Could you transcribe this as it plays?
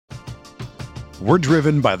We're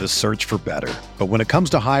driven by the search for better. But when it comes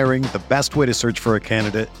to hiring, the best way to search for a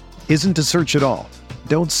candidate isn't to search at all.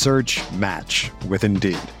 Don't search, match with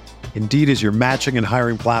Indeed. Indeed is your matching and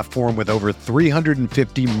hiring platform with over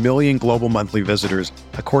 350 million global monthly visitors,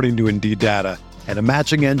 according to Indeed data, and a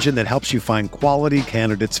matching engine that helps you find quality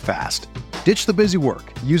candidates fast. Ditch the busy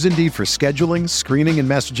work. Use Indeed for scheduling, screening, and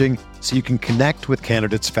messaging so you can connect with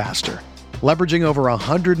candidates faster. Leveraging over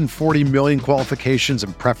 140 million qualifications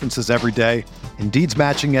and preferences every day, Indeed's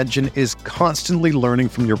matching engine is constantly learning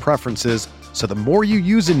from your preferences, so the more you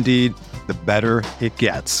use Indeed, the better it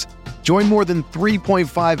gets. Join more than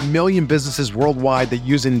 3.5 million businesses worldwide that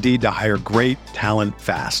use Indeed to hire great talent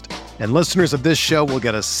fast. And listeners of this show will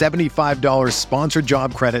get a $75 sponsored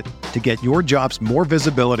job credit to get your jobs more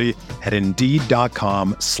visibility at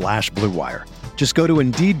Indeed.com/Blue Wire. Just go to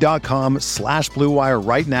Indeed.com/Blue Wire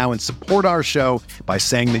right now and support our show by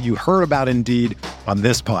saying that you heard about Indeed on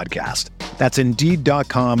this podcast. That's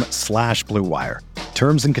Indeed.com/Blue Wire.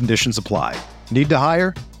 Terms and conditions apply. Need to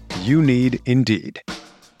hire? You need Indeed.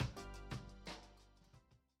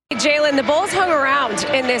 Jalen, the Bulls hung around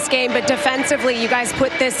in this game, but defensively, you guys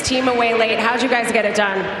put this team away late. How'd you guys get it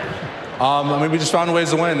done? We just found ways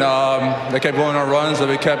to win. They kept going on runs, so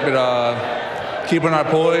we kept keeping our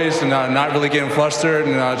poise and not really getting flustered,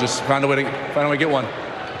 and just find a way to get one.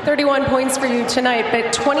 31 points for you tonight,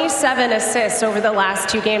 but 27 assists over the last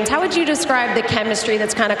two games. How would you describe the chemistry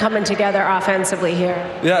that's kind of coming together offensively here?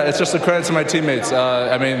 Yeah, it's just a credit to my teammates.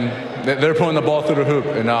 They're pulling the ball through the hoop,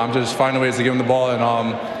 and I'm just finding ways to give them the ball, and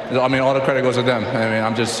all the credit goes to them.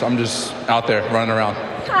 I'm just out there running around.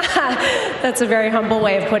 That's a very humble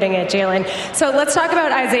way of putting it, Jalen. So let's talk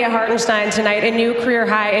about Isaiah Hartenstein tonight, a new career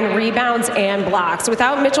high in rebounds and blocks.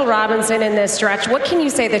 Without Mitchell Robinson in this stretch, what can you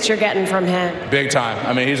say that you're getting from him? Big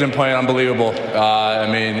time. He's been playing unbelievable.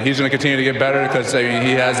 He's going to continue to get better because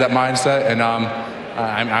he has that mindset, and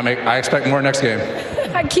I expect more next game.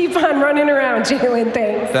 I keep on running around, Jalen.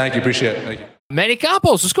 Thanks. Thank you. Appreciate it. Thank you. Manny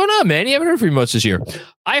Campos, what's going on, man? You haven't heard from you much this year.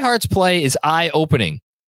 iHeart's play is eye-opening.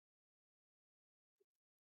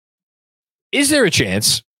 Is there a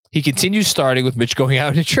chance he continues starting with Mitch going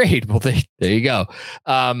out in a trade? Well, there you go.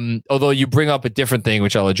 Although you bring up a different thing,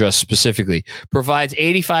 which I'll address specifically. Provides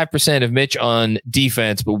 85% of Mitch on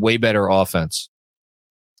defense, but way better offense.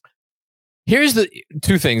 Here's the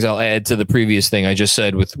two things I'll add to the previous thing I just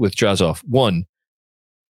said with Jazov. One,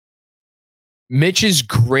 Mitch's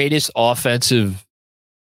greatest offensive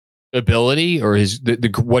ability, or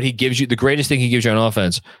what he gives you, the greatest thing he gives you on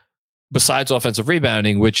offense, besides offensive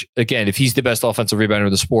rebounding, which, again, if he's the best offensive rebounder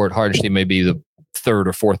in the sport, Hardenstein may be the third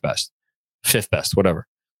or fourth best, fifth best, whatever.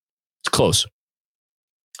 It's close.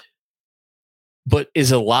 But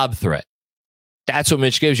is a lob threat. That's what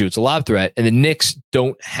Mitch gives you. It's a lob threat. And the Knicks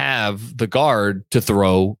don't have the guard to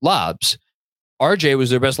throw lobs. RJ was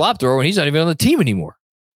their best lob thrower, and he's not even on the team anymore.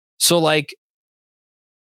 So,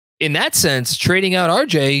 in that sense, trading out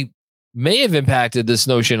RJ may have impacted this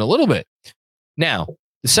notion a little bit. Now,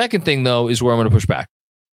 the second thing, though, is where I'm going to push back.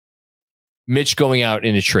 Mitch going out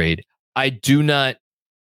in a trade. I do not,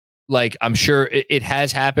 I'm sure it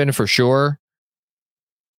has happened for sure.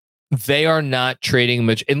 They are not trading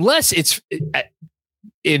Mitch unless it's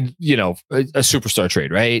in, a superstar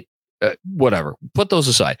trade, right? Whatever. Put those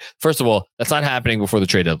aside. First of all, that's not happening before the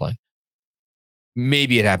trade deadline.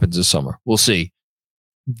 Maybe it happens this summer. We'll see.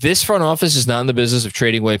 This front office is not in the business of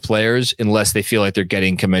trading away players unless they feel like they're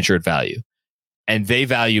getting commensurate value. And they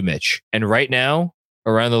value Mitch. And right now,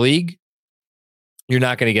 around the league, you're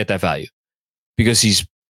not going to get that value because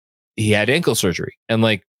he had ankle surgery. And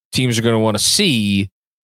teams are going to want to see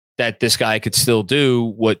that this guy could still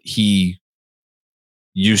do what he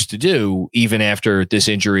used to do even after this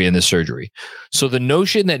injury and this surgery. So the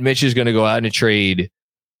notion that Mitch is going to go out in a trade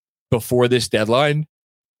before this deadline,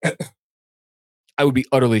 I would be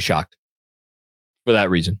utterly shocked for that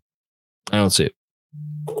reason. I don't see it.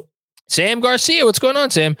 Sam Garcia, what's going on,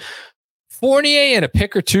 Sam? Fournier and a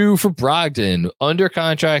pick or two for Brogdon, under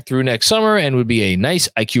contract through next summer, and would be a nice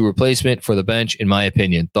IQ replacement for the bench, in my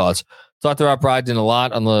opinion. Thoughts? Talked about Brogdon a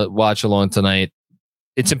lot on the watch along tonight.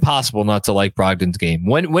 It's impossible not to like Brogdon's game.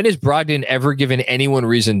 When has Brogdon ever given anyone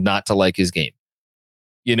reason not to like his game?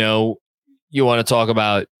 You want to talk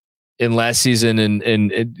about in last season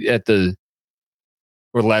and at the,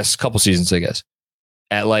 or last couple seasons, I guess,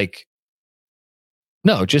 at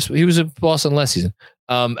no, just he was in Boston last season.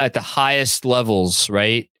 At the highest levels,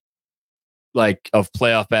 right? Of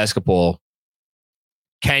playoff basketball.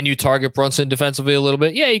 Can you target Brunson defensively a little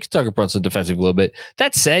bit? Yeah, you can target Brunson defensively a little bit.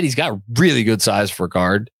 That said, he's got really good size for a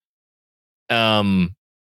guard. And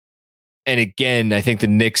again, I think the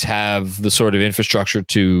Knicks have the sort of infrastructure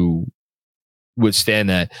to withstand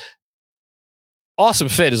that. Awesome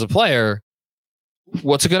fit as a player.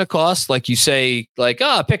 What's it going to cost? Like you say, like,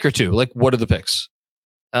 a pick or two. Like, what are the picks?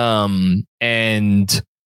 And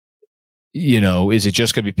is it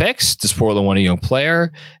just going to be picks? Does Portland want a young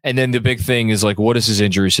player? And then the big thing is like, what is his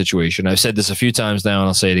injury situation? I've said this a few times now, and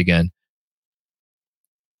I'll say it again.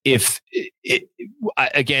 If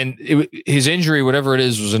his injury, whatever it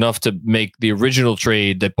is, was enough to make the original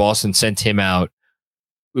trade that Boston sent him out,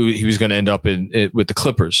 he was going to end up with the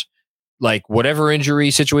Clippers. Like, whatever injury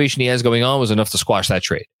situation he has going on was enough to squash that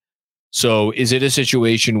trade. So is it a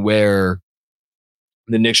situation where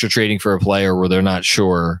the Knicks are trading for a player where they're not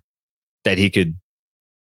sure that he could,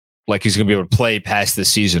 like, he's going to be able to play past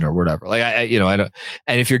this season or whatever? Like, I don't.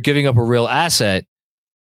 And if you're giving up a real asset,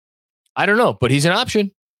 I don't know, but he's an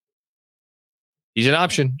option. He's an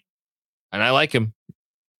option, and I like him.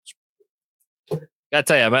 Gotta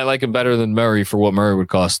tell you, I might like him better than Murray for what Murray would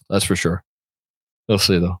cost. That's for sure. We'll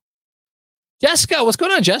see, though. Jessica, what's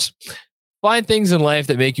going on, Jess? Find things in life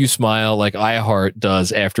that make you smile like iHeart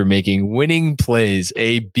does after making winning plays.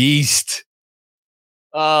 A beast.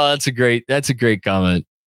 Oh, that's a great comment.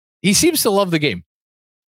 He seems to love the game.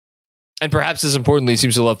 And perhaps as importantly, he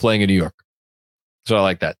seems to love playing in New York. So I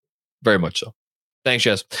like that. Very much so. Thanks,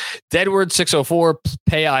 Jess. Deadward 604,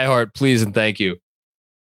 pay iHeart, please, and thank you.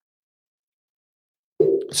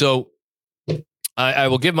 So I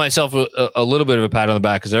will give myself a little bit of a pat on the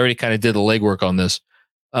back because I already kind of did the legwork on this.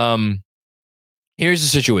 Here's the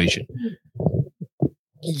situation.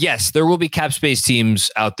 Yes, there will be cap space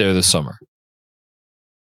teams out there this summer.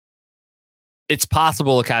 It's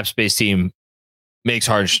possible a cap space team makes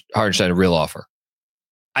Hardenstein a real offer.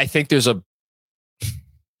 I think there's a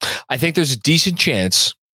decent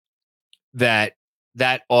chance that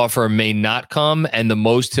offer may not come, and the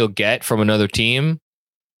most he'll get from another team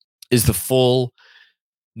is the full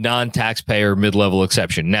non-taxpayer mid-level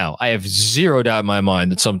exception. Now, I have zero doubt in my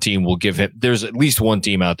mind that some team will give him. There's at least one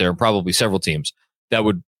team out there, probably several teams, that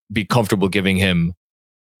would be comfortable giving him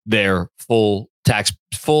their full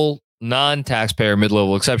non-taxpayer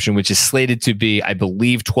mid-level exception, which is slated to be, I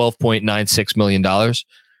believe, $12.96 million.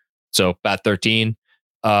 So about 13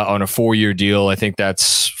 on a 4-year deal. I think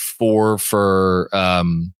that's 4 for. I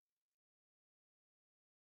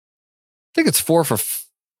think it's 4 for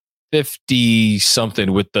 50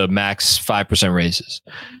 something with the max 5% raises,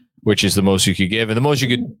 which is the most you could give, and the most you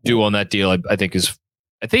could do on that deal, I think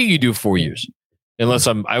you do 4 years, unless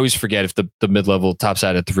I always forget if the mid-level tops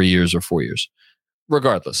out at 3 years or 4 years.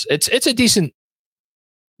 Regardless, it's a decent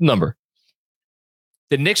number.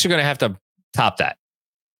 The Knicks are going to have to top that.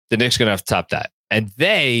 And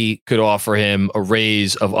they could offer him a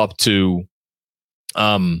raise of up to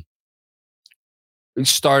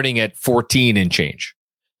starting at 14 and change,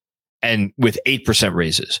 and with 8%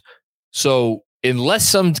 raises. So unless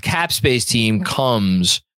some cap space team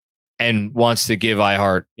comes and wants to give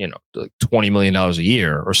iHeart, like $20 million a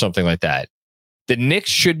year or something like that, the Knicks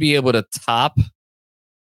should be able to top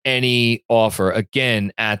any offer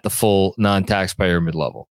again at the full non-taxpayer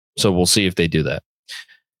mid-level. So we'll see if they do that.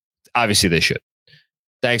 Obviously they should.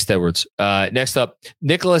 Thanks, Edwards. Next up,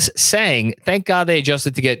 Nicholas Sang. Thank God they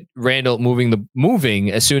adjusted to get Randall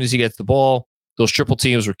moving as soon as he gets the ball. Those triple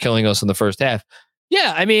teams were killing us in the first half.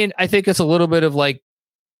 Yeah, I mean, I think it's a little bit of like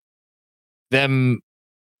them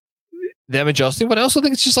adjusting, but I also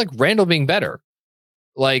think it's just like Randall being better.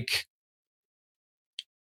 Like,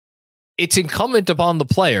 it's incumbent upon the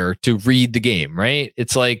player to read the game, right?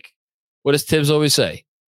 It's like, what does Tibbs always say?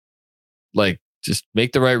 Like, just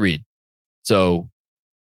make the right read. So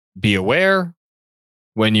be aware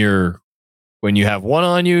when you have one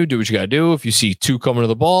on you, do what you got to do. If you see two coming to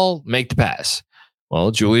the ball, make the pass.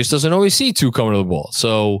 Well, Julius doesn't always see two coming to the ball.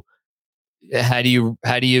 So how do you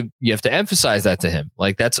have to emphasize that to him?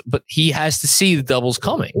 Like, but he has to see the doubles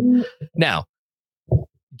coming. Now,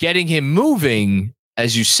 getting him moving,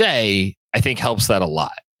 as you say, I think helps that a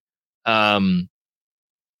lot.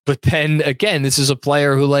 But then again, this is a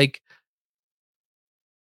player who, like,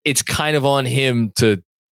 it's kind of on him to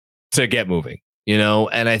get moving,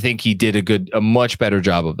 and I think he did a much better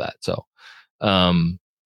job of that. So,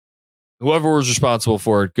 whoever was responsible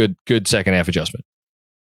for it, good second half adjustment.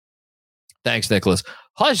 Thanks, Nicholas.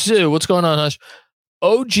 Hush Zoo, what's going on, Hush?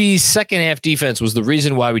 OG's second half defense was the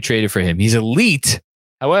reason why we traded for him. He's elite.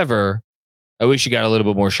 However, I wish he got a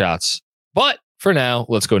little bit more shots. But for now,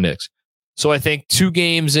 let's go Knicks. So I think 2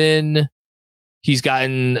 games in, he's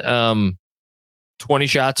gotten 20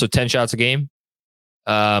 shots, so 10 shots a game.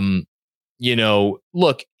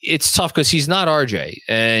 Look, it's tough because he's not RJ,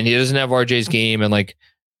 and he doesn't have RJ's game, and like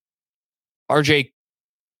RJ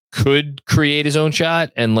could create his own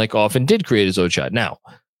shot and like often did create his own shot. Now,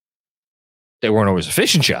 they weren't always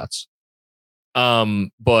efficient shots,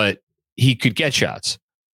 but he could get shots.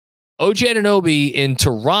 OG Anunoby in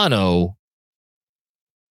Toronto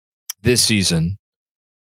this season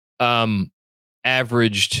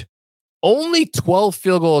averaged only 12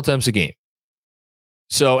 field goal attempts a game.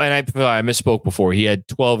 So, and I misspoke before. He had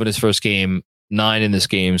 12 in his first game, 9 in this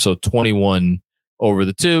game, so 21 over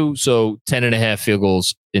the 2, so 10 and a half field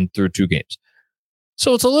goals through 2 games.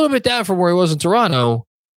 So it's a little bit down from where he was in Toronto.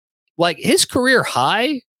 Like his career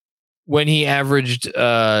high when he averaged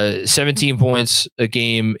 17 points a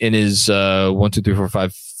game in his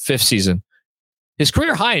 5th season. His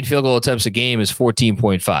career high in field goal attempts a game is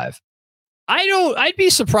 14.5. I'd be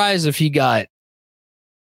surprised if he got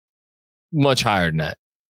much higher than that.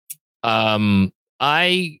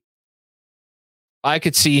 I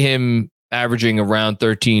could see him averaging around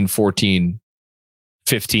 13, 14,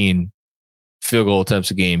 15 field goal attempts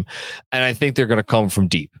a game. And I think they're going to come from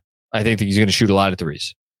deep. I think that he's going to shoot a lot of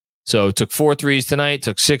threes. So took 4 threes tonight,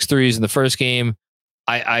 took 6 threes in the first game.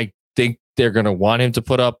 I think they're going to want him to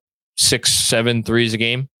put up 6, 7 threes a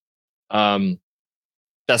game.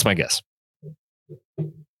 That's my guess.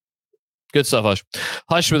 Good stuff, Hush.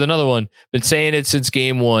 Hush with another one. Been saying it since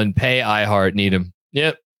game 1. Pay iHeart. Need him.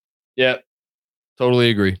 Yep. Totally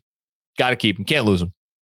agree. Got to keep him. Can't lose him.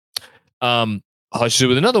 Hush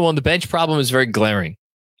with another one. The bench problem is very glaring.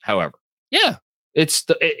 However, yeah, it's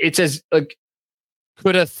as like,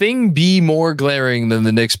 could a thing be more glaring than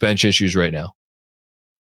the Knicks bench issues right now?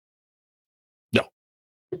 No,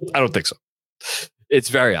 I don't think so. It's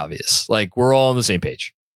very obvious. Like we're all on the same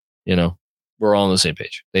page. We're all on the same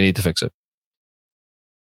page. They need to fix it.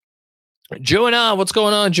 Juanan, what's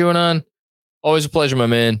going on, Juanan? Always a pleasure, my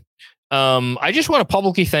man. I just want to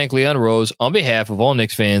publicly thank Leon Rose on behalf of all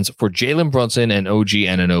Knicks fans for Jalen Brunson and OG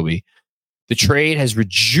Anunoby. The trade has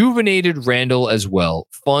rejuvenated Randall as well.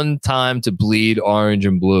 Fun time to bleed orange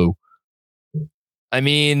and blue. I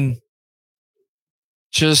mean,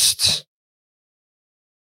 just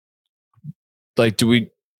like, could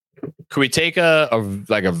we take a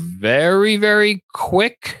very, very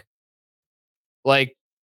quick, like,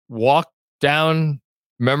 walk down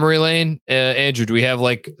memory lane? Andrew, do we have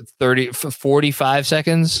like 45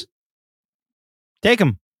 seconds? Take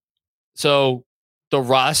them. So the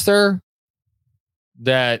roster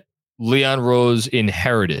that Leon Rose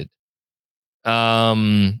inherited,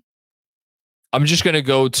 I'm just going to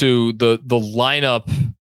go to the lineup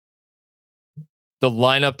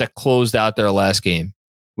that closed out their last game,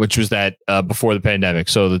 which was that before the pandemic.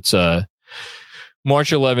 So that's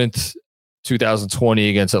March 11th, 2020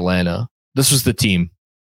 against Atlanta. This was the team.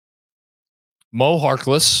 Mo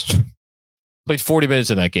Harkless played 40 minutes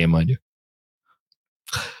in that game, mind you.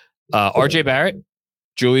 RJ Barrett,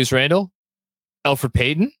 Julius Randle, Elfrid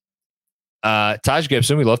Payton, Taj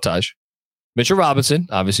Gibson. We love Taj. Mitchell Robinson.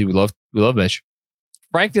 Obviously, we love Mitch.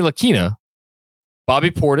 Frank Ntilikina,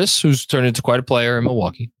 Bobby Portis, who's turned into quite a player in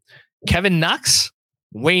Milwaukee. Kevin Knox,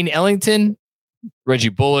 Wayne Ellington, Reggie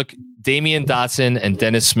Bullock, Damian Dotson, and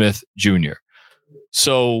Dennis Smith Jr.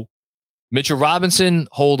 So Mitchell Robinson,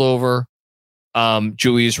 holdover.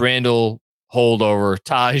 Julius Randle, holdover.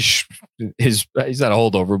 Taj, he's not a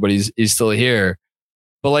holdover, but he's still here.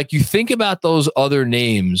 But like, you think about those other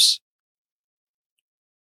names,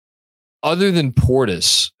 other than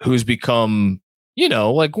Portis, who's become,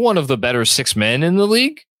 like one of the better 6 men in the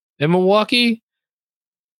league in Milwaukee.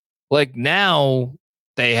 Like now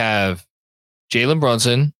they have Jalen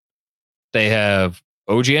Brunson, they have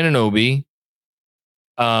OG Anunoby,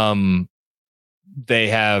 they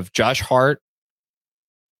have Josh Hart,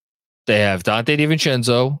 they have Dante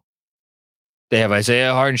DiVincenzo, they have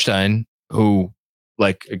Isaiah Hartenstein, who,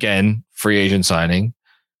 like, again, free agent signing.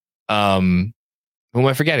 Who am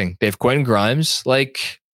I forgetting? They have Quentin Grimes,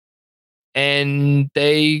 and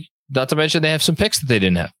they, not to mention, they have some picks that they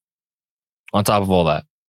didn't have on top of all that.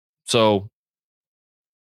 So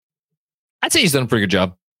I'd say he's done a pretty good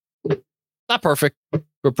job. Not perfect,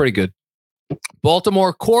 but pretty good.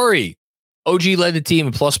 Baltimore, Corey. OG led the team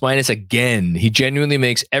in plus minus again. He genuinely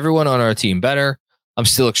makes everyone on our team better. I'm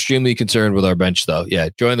still extremely concerned with our bench, though. Yeah,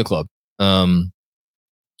 join the club. Yeah,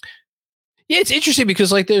 it's interesting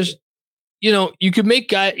because, like, there's, you could make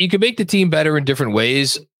the team better in different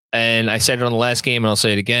ways. And I said it on the last game, and I'll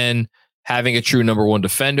say it again. Having a true number 1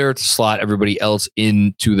 defender to slot everybody else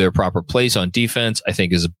into their proper place on defense, I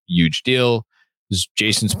think, is a huge deal. This is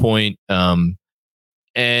Jason's point. And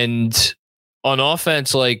on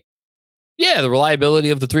offense, like, yeah, the reliability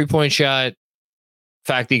of the 3-point shot,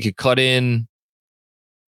 fact that he could cut in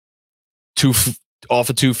off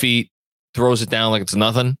of 2 feet, throws it down like it's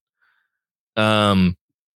nothing. And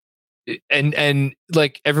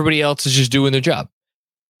like everybody else is just doing their job.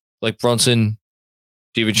 Like Brunson,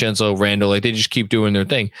 DiVincenzo, Randall, like they just keep doing their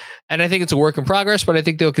thing. And I think it's a work in progress, but I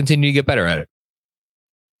think they'll continue to get better at it.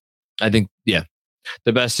 I think, yeah,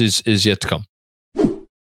 the best is yet to come.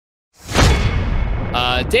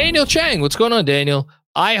 Daniel Chang, what's going on, Daniel?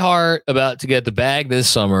 iHeart about to get the bag this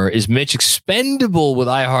summer. Is Mitch expendable with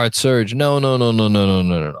iHeart Surge? No.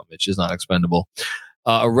 Mitch is not expendable.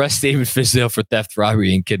 Arrest David Fizdale for theft,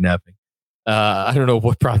 robbery, and kidnapping. I don't know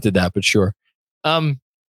what prompted that, but sure. No,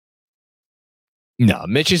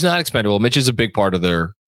 Mitch is not expendable. Mitch is a big part of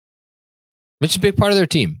their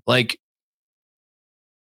team. Like,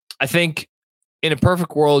 I think in a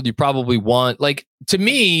perfect world, you probably want, like, to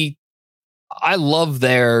me, I love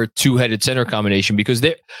their two-headed center combination because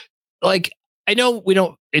they're like, I know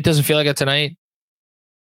it doesn't feel like it tonight.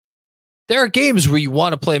 There are games where you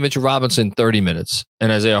want to play Mitchell Robinson 30 minutes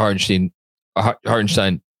and Isaiah Hartenstein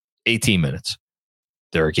 18 minutes.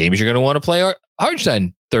 There are games you're going to want to play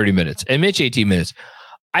Hartenstein 30 minutes and Mitch 18 minutes.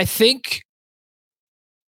 I think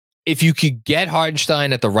if you could get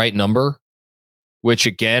Hartenstein at the right number, which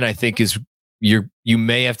again, I think is you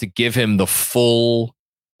may have to give him the full.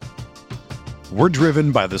 We're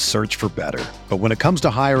driven by the search for better. But when it comes to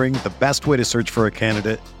hiring, the best way to search for a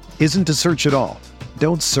candidate isn't to search at all.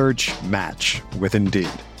 Don't search, match with Indeed.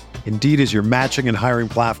 Indeed is your matching and hiring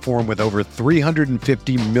platform with over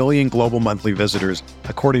 350 million global monthly visitors,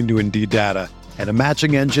 according to Indeed data, and a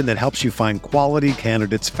matching engine that helps you find quality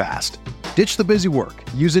candidates fast. Ditch the busy work.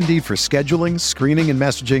 Use Indeed for scheduling, screening, and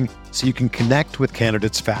messaging so you can connect with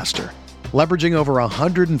candidates faster. Leveraging over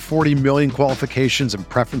 140 million qualifications and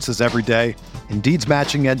preferences every day, Indeed's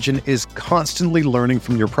matching engine is constantly learning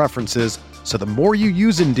from your preferences, so the more you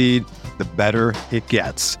use Indeed, the better it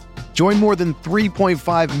gets. Join more than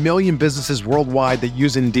 3.5 million businesses worldwide that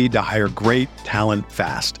use Indeed to hire great talent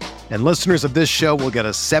fast. And listeners of this show will get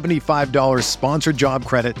a $75 sponsored job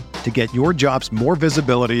credit to get your jobs more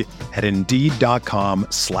visibility at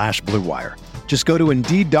Indeed.com/Blue Wire. Just go to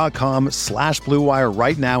Indeed.com/Blue Wire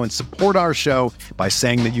right now and support our show by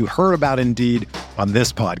saying that you heard about Indeed on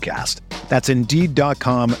this podcast. That's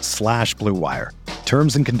Indeed.com/Blue Wire.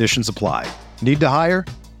 Terms and conditions apply. Need to hire?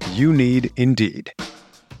 You need Indeed.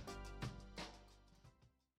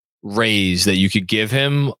 Raise that you could give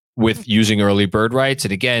him with using early bird rights.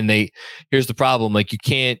 And again, here's the problem. Like,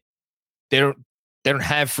 they don't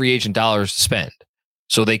have free agent dollars to spend.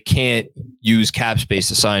 So they can't use cap space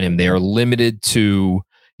to sign him. They are limited to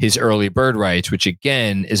his early bird rights, which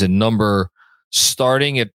again is a number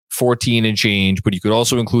starting at 14 and change, but you could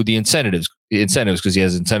also include the incentives because he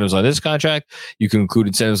has incentives on this contract. You can include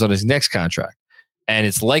incentives on his next contract, and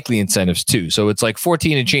it's likely incentives too. So it's like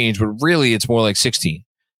 14 and change, but really it's more like 16.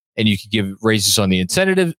 And you could give raises on the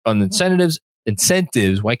incentives.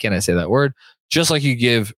 Why can't I say that word? Just like you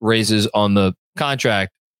give raises on the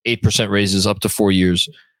contract, 8% raises up to 4 years.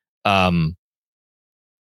 So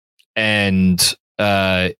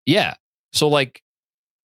like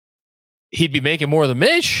he'd be making more than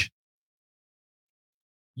Mitch.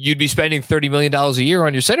 You'd be spending $30 million a year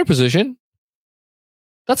on your center position.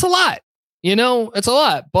 That's a lot. It's a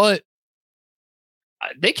lot, but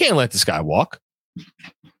they can't let this guy walk.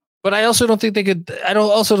 But I also don't think they could. I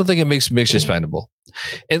also don't think it makes Mitch expendable.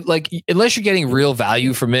 And like, unless you're getting real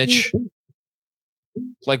value for Mitch, and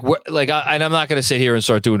I'm not going to sit here and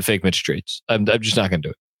start doing fake Mitch trades. I'm just not going to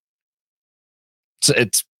do it.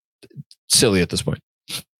 It's silly at this point.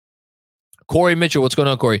 Corey Mitchell, what's going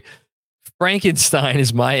on, Corey? Frankenstein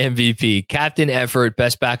is my MVP. Captain effort,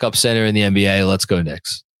 best backup center in the NBA. Let's go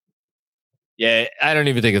Knicks. Yeah, I don't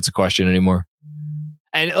even think it's a question anymore.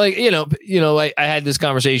 And like, I had this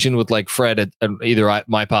conversation with like Fred at either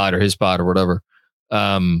my pod or his pod or whatever.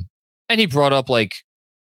 And he brought up like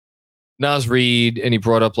Naz Reid and he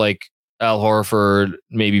brought up like Al Horford,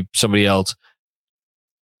 maybe somebody else.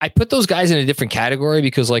 I put those guys in a different category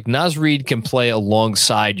because like Naz Reid can play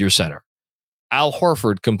alongside your center. Al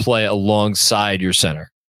Horford can play alongside your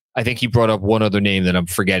center. I think he brought up one other name that I'm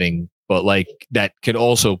forgetting, but like that could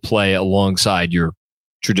also play alongside your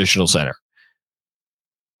traditional center.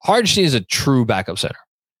 Hardenstein is a true backup center.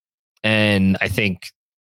 And I think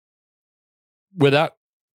without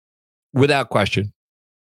question,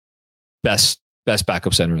 best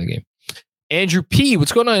backup center in the game. Andrew P.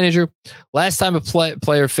 What's going on, Andrew? Last time a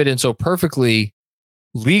player fit in so perfectly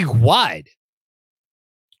league-wide.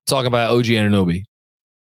 Talking about OG Anunoby.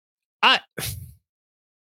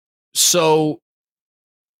 So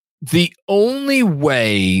the only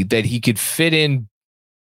way that he could fit in,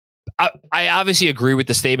 I obviously agree with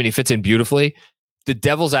the statement. He fits in beautifully. The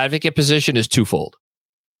devil's advocate position is twofold.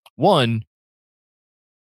 One,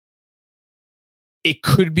 it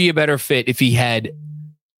could be a better fit if he had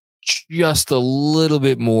just a little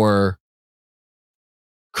bit more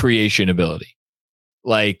creation ability.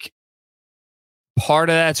 Like, part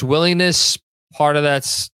of that's willingness, part of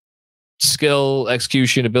that's skill,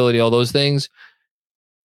 execution, ability, all those things.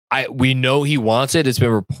 We know he wants it. It's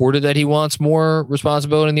been reported that he wants more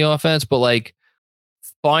responsibility in the offense, but like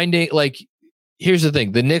here's the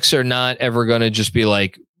thing. The Knicks are not ever going to just be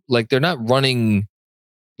like they're not running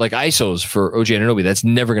like ISOs for OG Anunoby. That's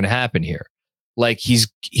never going to happen here. Like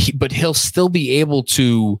but he'll still be able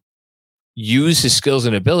to use his skills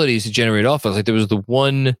and abilities to generate offense. Like there was the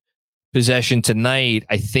one possession tonight.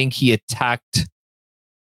 I think it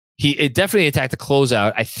definitely attacked the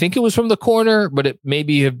closeout. I think it was from the corner, but it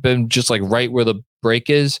maybe have been just like right where the break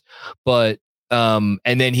is. But and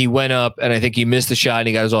then he went up and I think he missed the shot and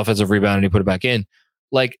he got his offensive rebound and he put it back in.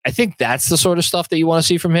 Like, I think that's the sort of stuff that you want to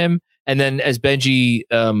see from him. And then as Benji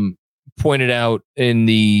pointed out in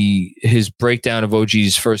his breakdown of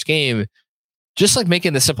OG's first game, just like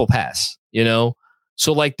making the simple pass, you know?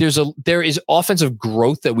 So like there is offensive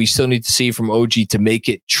growth that we still need to see from OG to make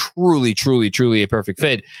it truly, truly, truly a perfect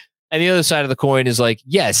fit. And the other side of the coin is like,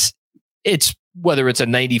 yes, it's whether it's a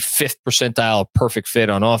 95th percentile perfect fit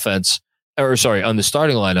on offense, or sorry, on the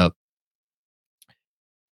starting lineup,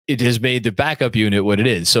 it has made the backup unit what it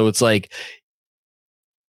is. So it's like,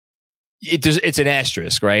 it's an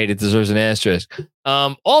asterisk, right? It deserves an asterisk.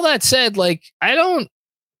 All that said, like,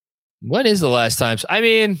 when is the last time? I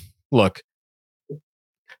mean, look,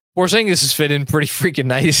 Porzingis has fit in pretty freaking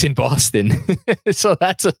nice in Boston. So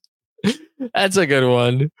that's a good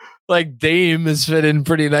one. Like, Dame has fit in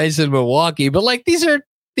pretty nice in Milwaukee, but like these are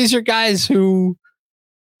guys who,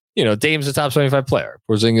 you know, Dame's a top 25 player.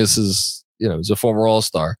 Porzingis is, you know, he's a former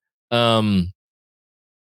All-Star.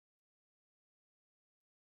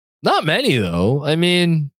 Not many though. I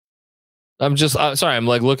mean, I'm sorry. I'm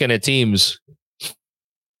like looking at teams.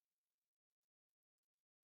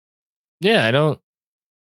 Yeah, I don't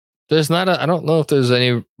know if there's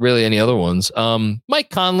any other ones.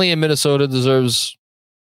 Mike Conley in Minnesota deserves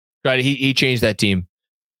credit. He changed that team.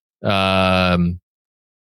 That's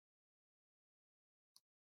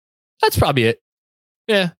probably it.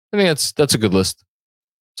 Yeah, I think that's a good list.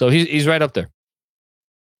 So he's right up there.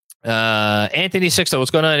 Anthony Sixto,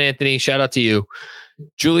 what's going on, Anthony? Shout out to you.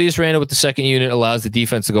 Julius Randle with the second unit allows the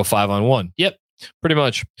defense to go 5-on-1. Yep, pretty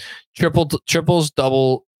much. Triple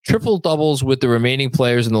doubles with the remaining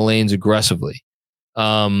players in the lanes aggressively.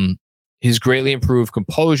 His greatly improved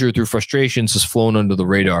composure through frustrations has flown under the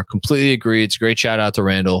radar. Completely agree. It's a great shout out to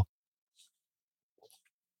Randle.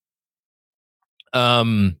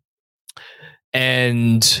 I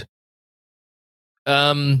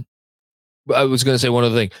was going to say one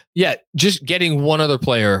other thing. Yeah, just getting one other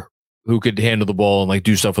player who could handle the ball and like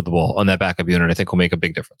do stuff with the ball on that backup unit, I think will make a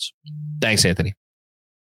big difference. Thanks, Anthony.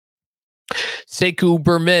 Sekou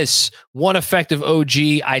Burmis, one effective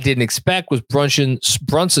OG I didn't expect was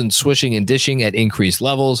Brunson swishing and dishing at increased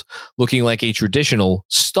levels, looking like a traditional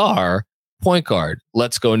star point guard.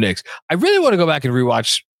 Let's go Knicks. I really want to go back and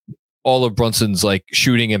rewatch all of Brunson's like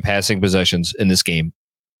shooting and passing possessions in this game,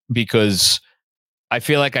 because I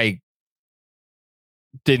feel like I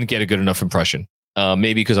didn't get a good enough impression.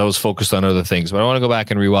 Maybe because I was focused on other things, but I want to go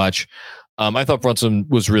back and rewatch. I thought Brunson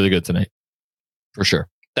was really good tonight, for sure.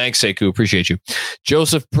 Thanks, Sekou. Appreciate you.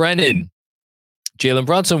 Joseph Brennan. Jalen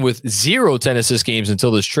Brunson with 0 10 assist games until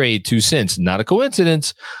this trade, 2 since. Not a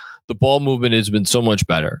coincidence. The ball movement has been so much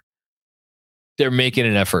better. They're making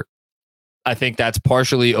an effort. I think that's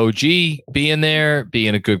partially OG being there,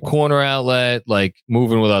 being a good corner outlet, like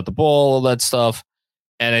moving without the ball, all that stuff.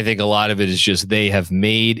 And I think a lot of it is just they have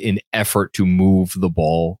made an effort to move the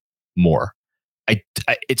ball more.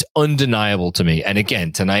 It's undeniable to me. And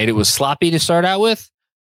again, tonight it was sloppy to start out with,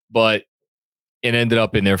 but it ended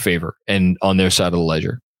up in their favor and on their side of the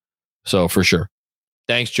ledger. So for sure.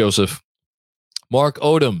 Thanks, Joseph. Mark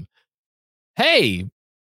Odom. Hey,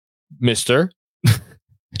 mister.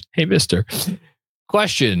 Hey, mister.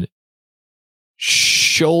 Question.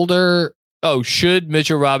 Should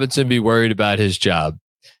Mitchell Robinson be worried about his job?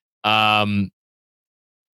 I'm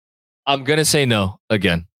going to say no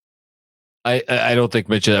again. I don't think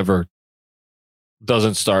Mitch ever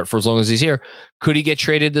doesn't start for as long as he's here. Could he get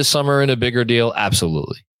traded this summer in a bigger deal?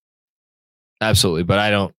 Absolutely. Absolutely. But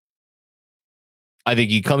I think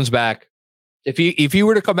he comes back. If he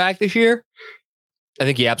were to come back this year, I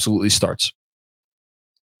think he absolutely starts.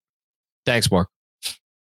 Thanks, Mark.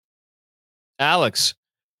 Alex,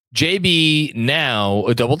 JB now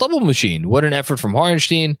a double-double machine. What an effort from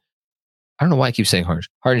Hartenstein. I don't know why I keep saying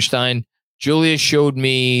Hartenstein. Julius showed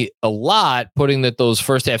me a lot, putting those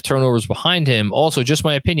first half turnovers behind him. Also, just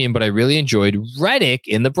my opinion, but I really enjoyed Redick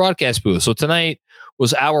in the broadcast booth. So tonight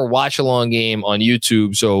was our watch along game on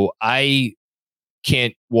YouTube. So I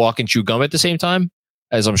can't walk and chew gum at the same time,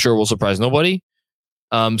 as I'm sure will surprise nobody.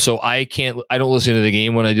 So I don't listen to the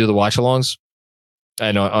game when I do the watch alongs.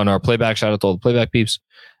 I know on our playback, shout out to all the playback peeps.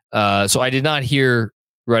 So I did not hear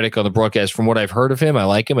Redick on the broadcast. From what I've heard of him, I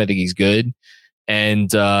like him. I think he's good.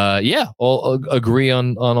 And I'll agree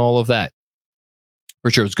on all of that.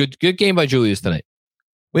 For sure. It's good game by Julius tonight.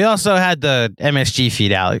 We also had the MSG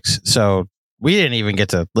feed, Alex. So we didn't even get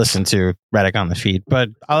to listen to Redick on the feed. But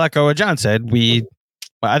I'll echo what John said.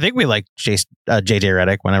 I think we like JJ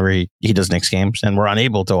Redick whenever he does Knicks games, and we're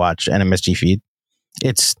unable to watch an MSG feed.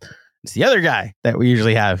 It's the other guy that we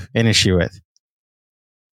usually have an issue with.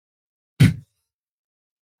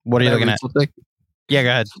 What are you looking at? Something? Yeah, go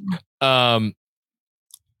ahead.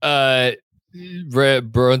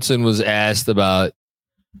 Brunson was asked about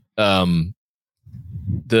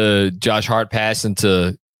the Josh Hart pass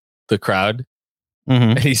into the crowd,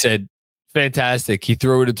 and he said, "Fantastic." He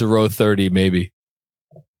threw it into row 30, maybe.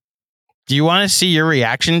 Do you want to see your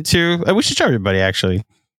reaction to? We should show everybody actually.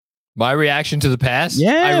 My reaction to the pass?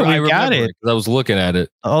 Yeah, I got it. I was looking at it.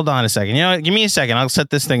 Hold on a second. You know what? Give me a second. I'll set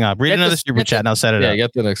this thing up. Read another super chat and I'll set it up. Yeah,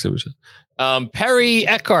 get the next super chat. Perry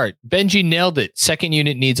Eckhart. Benji nailed it. Second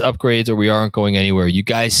unit needs upgrades or we aren't going anywhere. You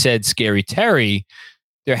guys said Scary Terry.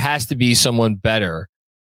 There has to be someone better.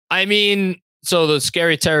 I mean, so the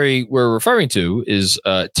Scary Terry we're referring to is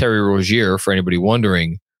Terry Rozier, for anybody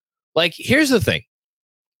wondering. Like, here's the thing.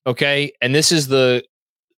 Okay? And this is the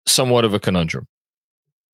somewhat of a conundrum.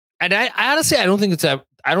 And I honestly, I don't think it's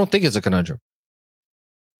a conundrum.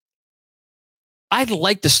 I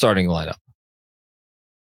like the starting lineup.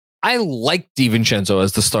 I like DiVincenzo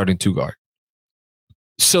as the starting two guard.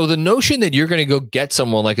 So the notion that you're going to go get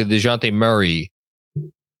someone like a DeJounte Murray,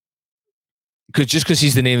 because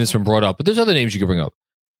he's the name that's been brought up, but there's other names you can bring up,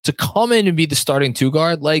 to come in and be the starting two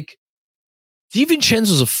guard, like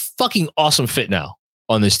DiVincenzo's a fucking awesome fit now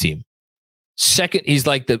on this team. Second, he's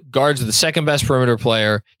like the guards are the second best perimeter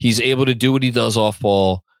player. He's able to do what he does off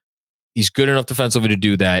ball. He's good enough defensively to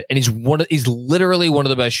do that, and he's literally one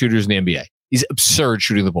of the best shooters in the NBA. He's absurd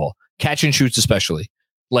shooting the ball, catch and shoots especially.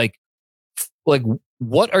 Like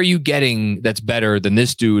what are you getting that's better than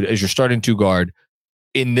this dude as your starting two guard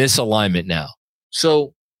in this alignment now?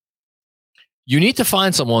 So you need to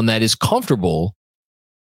find someone that is comfortable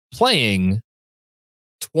playing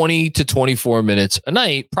 20 to 24 minutes a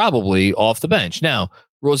night, probably off the bench. Now,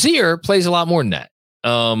 Rozier plays a lot more than that.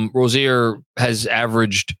 Rozier has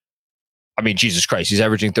averaged, I mean, Jesus Christ, he's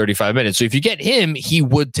averaging 35 minutes. So if you get him, he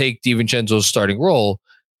would take DiVincenzo's starting role.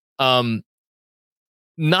 Not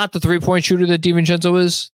the three-point shooter that DiVincenzo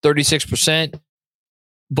is, 36%.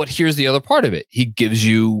 But here's the other part of it. He gives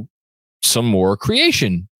you some more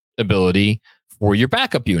creation ability for your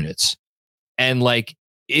backup units. And like,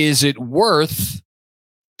 is it worth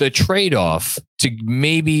the trade-off to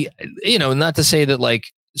maybe, not to say that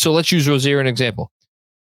like, so let's use Rozier as an example.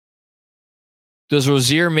 Does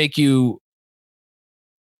Rozier make you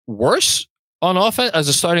worse on offense as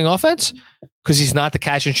a starting offense? Because he's not the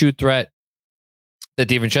catch and shoot threat that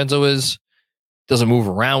DiVincenzo is. Doesn't move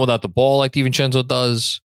around without the ball like DiVincenzo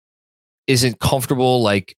does. Isn't comfortable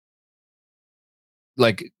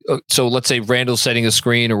so let's say Randall's setting a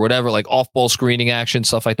screen or whatever, like off-ball screening action,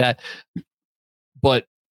 stuff like that. But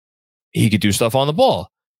he could do stuff on the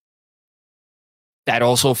ball. That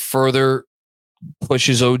also further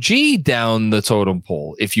pushes OG down the totem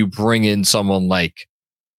pole if you bring in someone like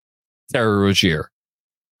Terry Rozier.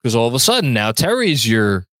 Because all of a sudden now Terry's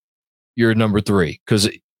your number three. Because,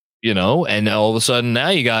 and all of a sudden now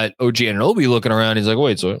you got OG Anunoby looking around. He's like,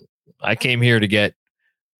 wait, so I came here to get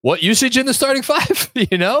what usage in the starting five?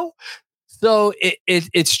 So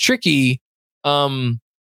it's tricky.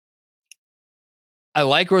 I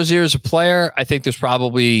like Rozier as a player. I think there's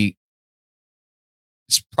probably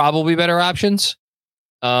better options.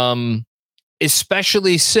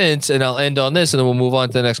 Especially since, and I'll end on this and then we'll move on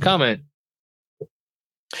to the next comment.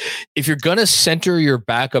 If you're going to center your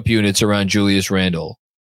backup units around Julius Randle,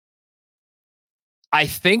 I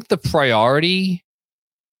think the priority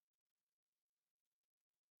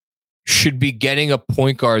should be getting a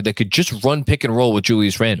point guard that could just run pick and roll with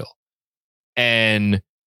Julius Randle. And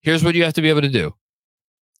here's what you have to be able to do.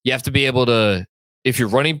 You have to be able to, if you're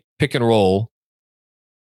running pick and roll,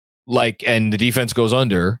 and the defense goes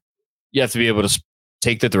under, you have to be able to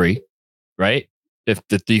take the three, right? If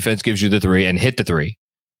the defense gives you the three and hit the three.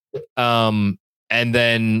 And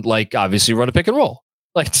then obviously run a pick and roll.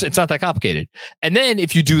 Like it's not that complicated. And then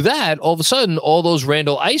if you do that, all of a sudden, all those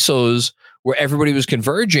Randall ISOs where everybody was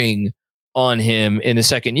converging on him in the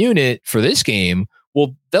second unit for this game,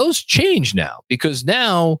 well, those change now because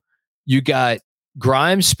now you got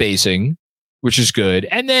Grimes spacing, which is good.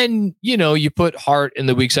 And then, you put Hart in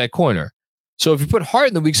the weak side corner. So if you put Hart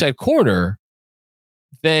in the weak side corner,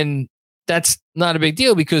 then that's not a big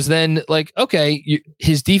deal because then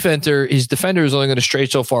his defender is only going to stray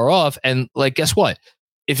so far off. And guess what?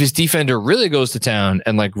 If his defender really goes to town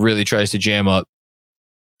and really tries to jam up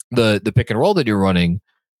the pick and roll that you're running,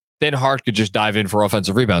 then Hart could just dive in for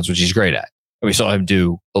offensive rebounds, which he's great at. And we saw him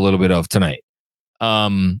do a little bit of tonight.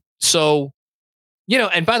 So,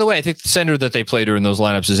 and by the way, I think the center that they play during those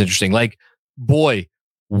lineups is interesting. Boy,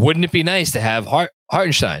 wouldn't it be nice to have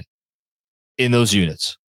Hartenstein in those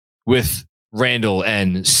units with Randall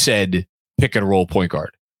and said pick and roll point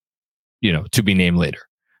guard, to be named later.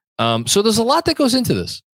 So there's a lot that goes into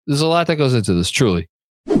this. Truly.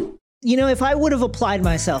 If I would have applied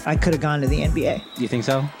myself, I could have gone to the NBA. You think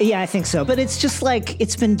so? Yeah, I think so. But it's just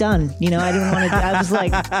it's been done. I didn't want to, I was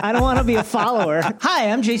I don't want to be a follower. Hi,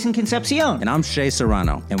 I'm Jason Concepcion. And I'm Shea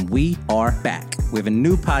Serrano. And we are back. We have a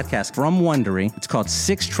new podcast from Wondery. It's called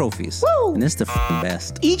Six Trophies. Woo! And it's the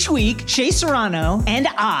best. Each week, Shea Serrano and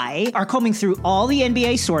I are combing through all the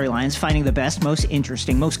NBA storylines, finding the best, most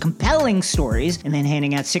interesting, most compelling stories, and then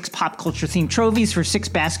handing out 6 pop culture themed trophies for 6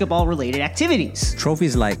 basketball related activities.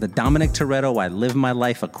 Trophies like the Dominic Toretto I Live My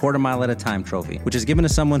Life a Quarter Mile at a Time trophy, which is given to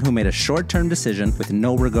someone who made a short-term decision with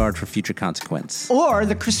no regard for future consequence. Or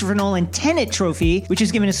the Christopher Nolan Tenet trophy, which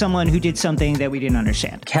is given to someone who did something that we didn't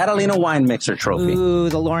understand. Catalina Wine Mixer trophy. Ooh,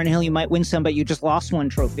 the Lauryn Hill You Might Win Some, but You Just Lost One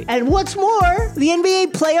trophy. And what's more, the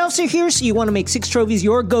NBA playoffs are here, so you want to make 6 Trophies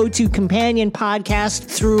your go-to companion podcast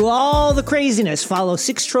through all the craziness. Follow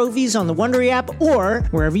 6 Trophies on the Wondery app or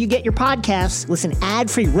wherever you get your podcasts. Listen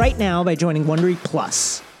ad-free right now by joining Wondery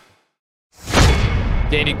Plus.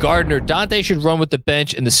 Danny Gardner, Dante should run with the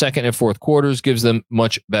bench in the second and fourth quarters, gives them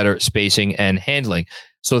much better spacing and handling.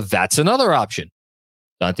 So that's another option.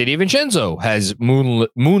 Dante DiVincenzo has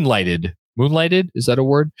moonlighted, is that a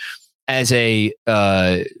word? As a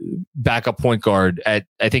backup point guard I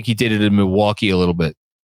think he did it in Milwaukee a little bit.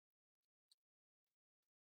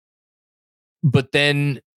 But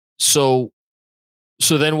then, so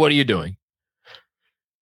then what are you doing?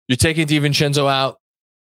 You're taking DiVincenzo out.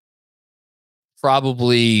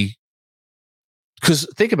 Probably because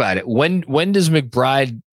think about it. When does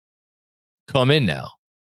McBride come in now?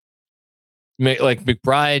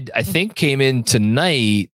 McBride, I think came in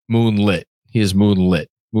tonight. Moonlit. He is moonlit.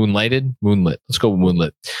 Moonlighted. Moonlit. Let's go with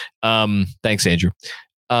moonlit. Thanks, Andrew.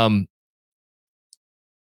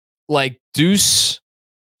 Deuce.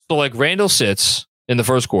 So Randall sits in the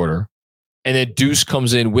first quarter, and then Deuce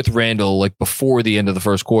comes in with Randall before the end of the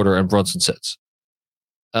first quarter, and Brunson sits.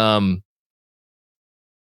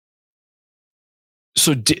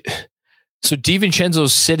 So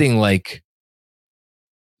DiVincenzo's sitting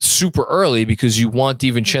super early because you want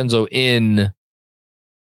DiVincenzo in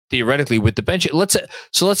theoretically with the bench. Let's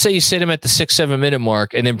say you sit him at the 6-7 minute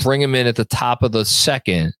mark and then bring him in at the top of the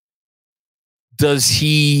second. Does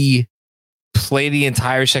he play the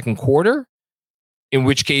entire second quarter? In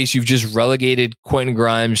which case you've just relegated Quentin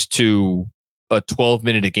Grimes to a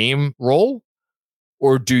 12-minute a game role?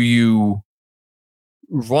 Or do you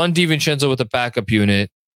run DiVincenzo with a backup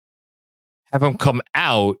unit, have him come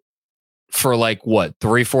out for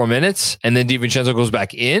 3-4 minutes, and then DiVincenzo goes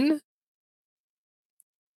back in?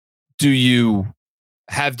 Do you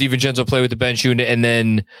have DiVincenzo play with the bench unit and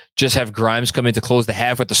then just have Grimes come in to close the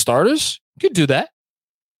half with the starters? You could do that.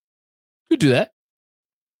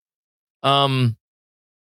 I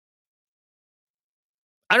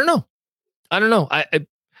don't know.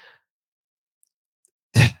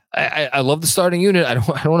 I love the starting unit. I don't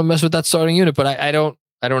want to mess with that starting unit, but I don't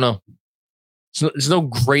know. There's no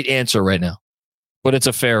great answer right now, but it's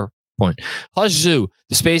a fair point. Hush Zoo,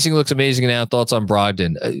 the spacing looks amazing now. Thoughts on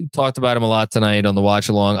Brogdon? Talked about him a lot tonight on the watch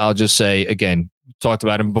along. I'll just say again, talked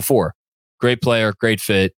about him before. Great player, great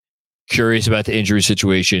fit. Curious about the injury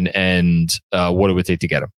situation and what it would take to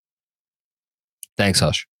get him. Thanks,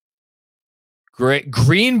 Hush. Great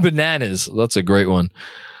green bananas. That's a great one.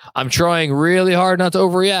 I'm trying really hard not to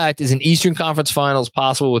overreact. Is an Eastern Conference Finals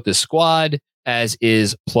possible with this squad, as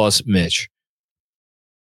is plus Mitch?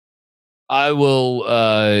 I will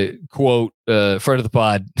quote friend of the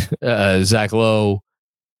pod, Zach Lowe.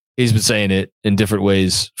 He's been saying it in different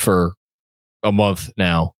ways for a month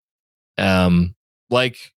now. Get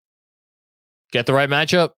the right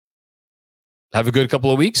matchup. Have a good couple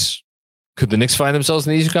of weeks. Could the Knicks find themselves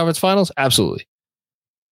in the Eastern Conference Finals? Absolutely.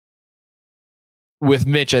 with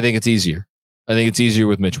Mitch, I think it's easier. I think it's easier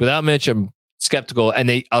with Mitch. Without Mitch, I'm skeptical.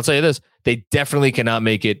 And I'll tell you this, they definitely cannot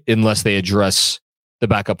make it unless they address the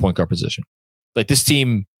backup point guard position. Like this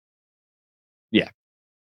team, yeah.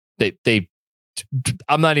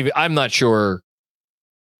 I'm not sure.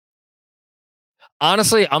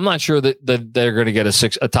 Honestly, I'm not sure that they're going to get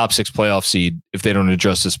a top 6 playoff seed if they don't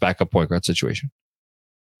address this backup point guard situation.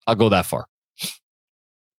 I'll go that far.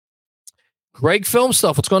 Greg Film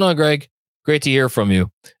Stuff. What's going on, Greg? Great to hear from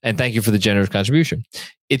you. And thank you for the generous contribution.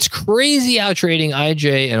 It's crazy how trading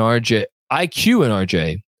IQ and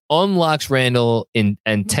RJ unlocks Randall and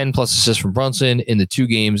 10 plus assists from Brunson in the 2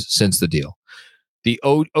 games since the deal. The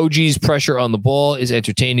OG's pressure on the ball is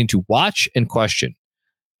entertaining to watch and question.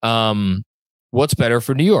 What's better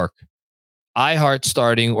for New York? Ihart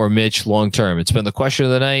starting or Mitch long term? It's been the question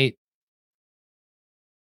of the night.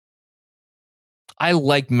 I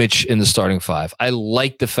like Mitch in the starting 5. I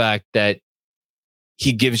like the fact that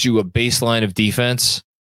he gives you a baseline of defense.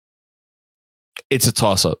 It's a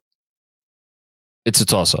toss-up.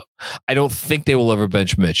 I don't think they will ever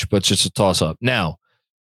bench Mitch, but it's just a toss-up. Now,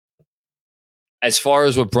 as far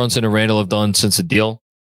as what Brunson and Randall have done since the deal,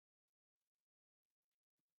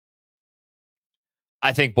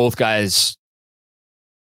 I think both guys,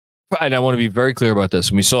 and I want to be very clear about this,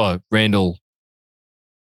 and we saw Randall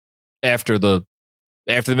after the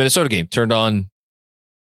Minnesota game, turned on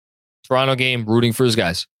Toronto game, rooting for his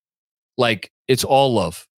guys. Like, it's all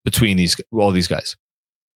love between all these guys.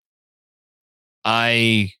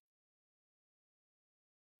 I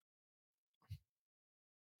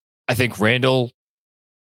think Randall,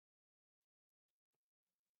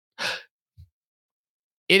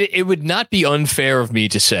 it would not be unfair of me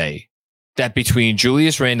to say that between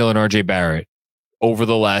Julius Randle and RJ Barrett over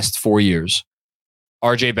the last 4 years,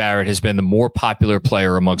 RJ Barrett has been the more popular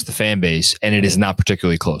player amongst the fan base, and it is not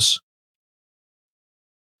particularly close.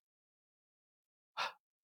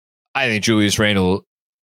 I think Julius Randle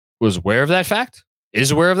is aware of that fact,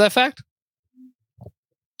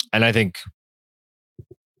 and I think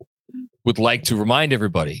would like to remind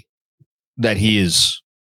everybody that he is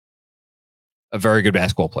a very good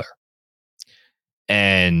basketball player.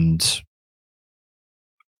 And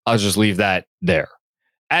I'll just leave that there.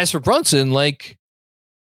 As for Brunson, like,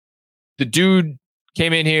 the dude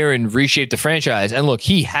came in here and reshaped the franchise. And look,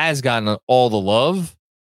 he has gotten all the love,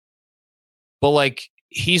 but like,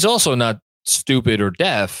 he's also not stupid or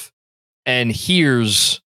deaf and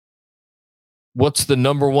hears what's the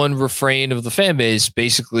number one refrain of the fan base,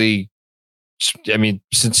 basically. I mean,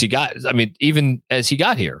 even as he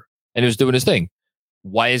got here and he was doing his thing,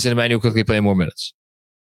 why isn't Emmanuel Quickley playing more minutes?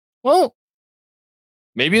 Well,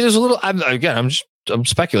 maybe there's a little, I'm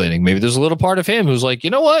speculating. Maybe there's a little part of him who's like,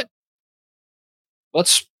 you know what?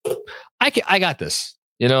 I got this.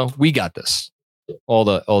 You know, we got this. All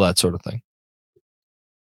that sort of thing.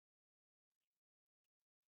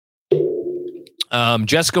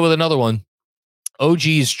 Jessica with another one. OG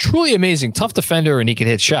is truly amazing, tough defender, and he can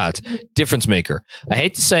hit shots. Difference maker. I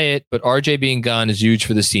hate to say it, but RJ being gone is huge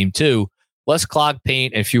for this team too. Less clogged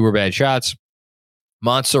paint and fewer bad shots.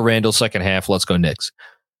 Monster Randall second half. Let's go Knicks.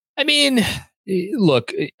 I mean,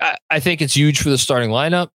 look, I think it's huge for the starting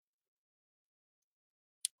lineup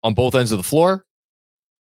on both ends of the floor.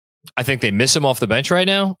 I think they miss him off the bench right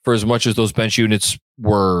now, for as much as those bench units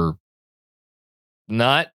were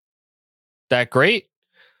not that great.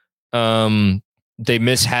 They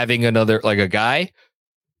miss having another, like, a guy.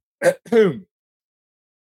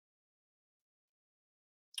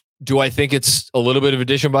 Do I think it's a little bit of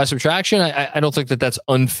addition by subtraction? I don't think that that's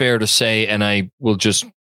unfair to say, and I will just,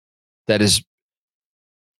 that is,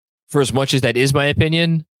 for as much as that is my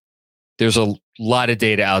opinion, there's a lot of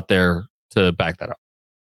data out there to back that up.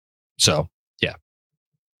 So, yeah.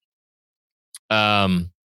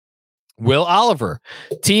 Will Oliver,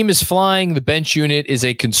 team is flying. The bench unit is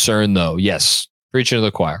a concern, though. Yes, preaching to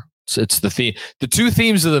the choir. It's the theme. The 2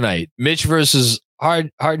 themes of the night: Mitch versus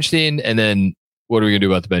Hartenstein, and then what are we gonna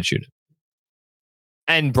do about the bench unit?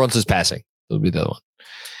 And Brunson's passing. That'll be the other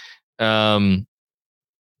one.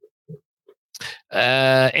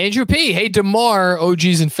 Andrew P. Hey, DeMar,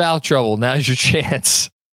 OG's in foul trouble. Now's your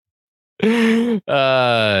chance. That's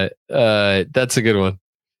a good one.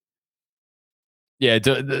 Yeah,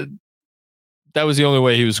 that was the only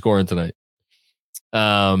way he was scoring tonight.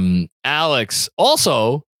 Alex,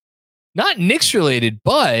 also not Knicks related,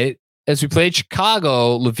 but as we played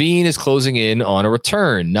Chicago, Levine is closing in on a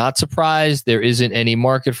return. Not surprised there isn't any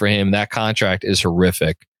market for him. That contract is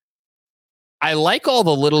horrific. I like all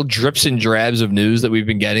the little drips and drabs of news that we've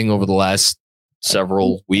been getting over the last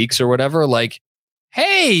several weeks or whatever. Like,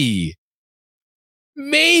 hey,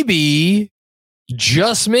 maybe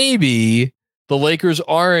just maybe the Lakers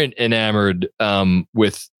aren't enamored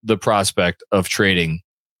with the prospect of trading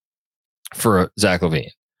for Zach LaVine.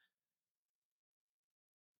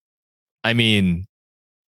 I mean,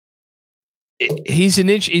 he's in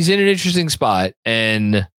an interesting spot,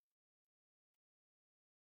 and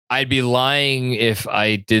I'd be lying if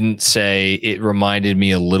I didn't say it reminded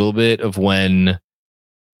me a little bit of when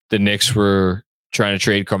the Knicks were trying to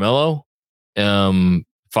trade Carmelo.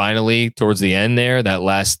 Finally, towards the end there,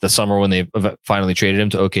 the summer when they finally traded him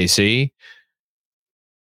to OKC.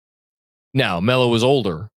 Now, Melo was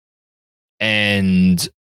older, and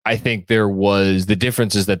I think the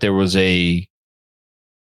difference is that there was a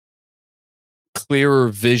clearer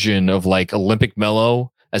vision of like Olympic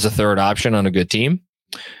Melo as a third option on a good team.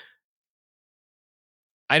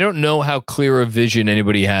 I don't know how clear a vision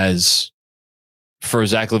anybody has for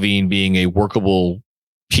Zach LaVine being a workable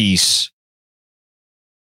piece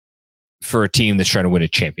for a team that's trying to win a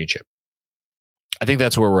championship. I think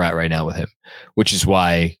that's where we're at right now with him, which is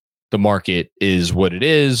why the market is what it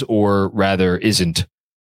is, or rather isn't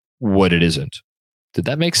what it isn't. Did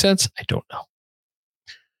that make sense? I don't know.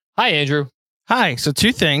 Hi, Andrew. Hi. So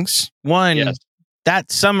 2 things. One, yes.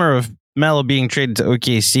 That summer of Melo being traded to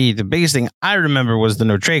OKC, the biggest thing I remember was the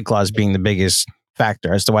no trade clause being the biggest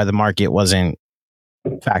factor as to why the market wasn't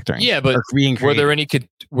factoring. Yeah, but were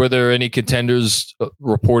there any contenders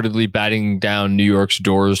reportedly batting down New York's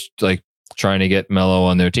doors, like trying to get Melo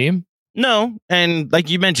on their team? No, and like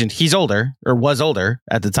you mentioned, he's older or was older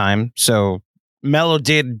at the time, so Melo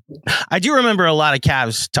did. I do remember a lot of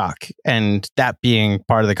Cavs talk, and that being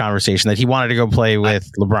part of the conversation that he wanted to go play with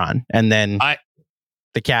LeBron, and then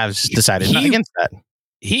the Cavs decided not against that.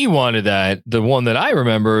 He wanted that. The one that I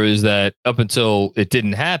remember is that up until it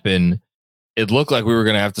didn't happen, it looked like we were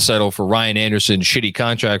going to have to settle for Ryan Anderson's shitty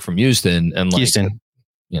contract from Houston, and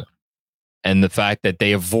and the fact that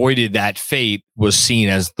they avoided that fate was seen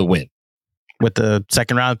as the win with the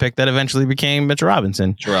second round pick that eventually became Mitchell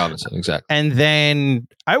Robinson. Exactly. And then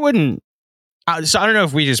I don't know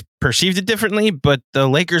if we just perceived it differently, but the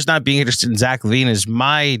Lakers not being interested in Zach LaVine is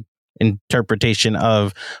my interpretation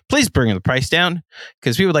of please bring the price down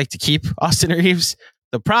because we would like to keep Austin Reeves.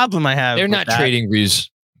 The problem I have, they're not trading Reeves.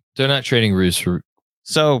 They're not trading Reeves for.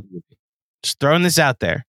 So just throwing this out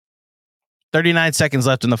there. 39 seconds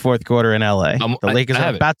left in the fourth quarter in LA. The Lakers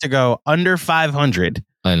are about to go under 500.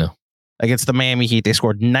 I know. Against the Miami Heat. They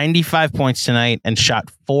scored 95 points tonight and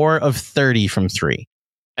shot 4 of 30 from 3.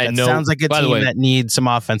 That sounds like a team that needs some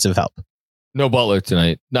offensive help. No Butler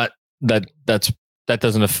tonight. Not that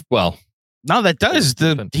doesn't well. No, that does.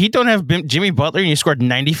 The Heat don't have Jimmy Butler and you scored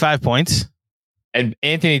 95 points. And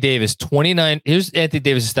Anthony Davis, 29. Here's Anthony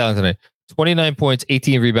Davis' stat tonight. 29 points,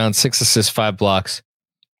 18 rebounds, 6 assists, 5 blocks.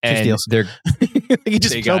 And he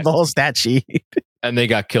just killed the whole stat sheet. And they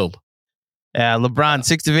got killed. Yeah, LeBron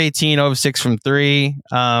 6 of 18, 0 of 6 from 3.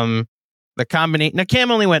 The combination. Now Cam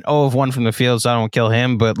only went 0 of 1 from the field, so I don't kill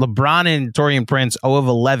him. But LeBron and Taurean Prince 0 of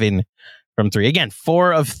 11 from 3. Again,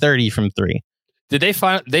 4 of 30 from 3. Did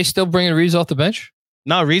they still bring Reeves off the bench?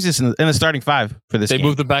 No, Reeves is in the starting 5 for this. They game.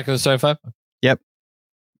 moved him back in the starting 5. Yep.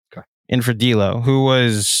 Okay. In for D'Lo, who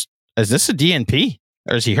was. Is this a DNP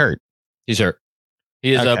or is he hurt? He's hurt.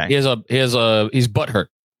 He's butt hurt.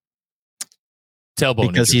 Tailbone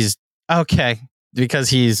because injury. Because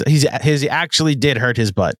he actually did hurt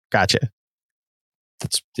his butt. Gotcha.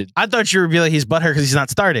 I thought you were like he's butt hurt because he's not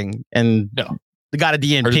starting and got a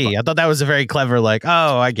DNP. I thought that was a very clever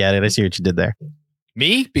I get it. I see what you did there.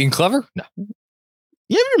 Me being clever? No.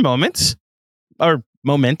 You have your moments or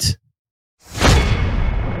moment.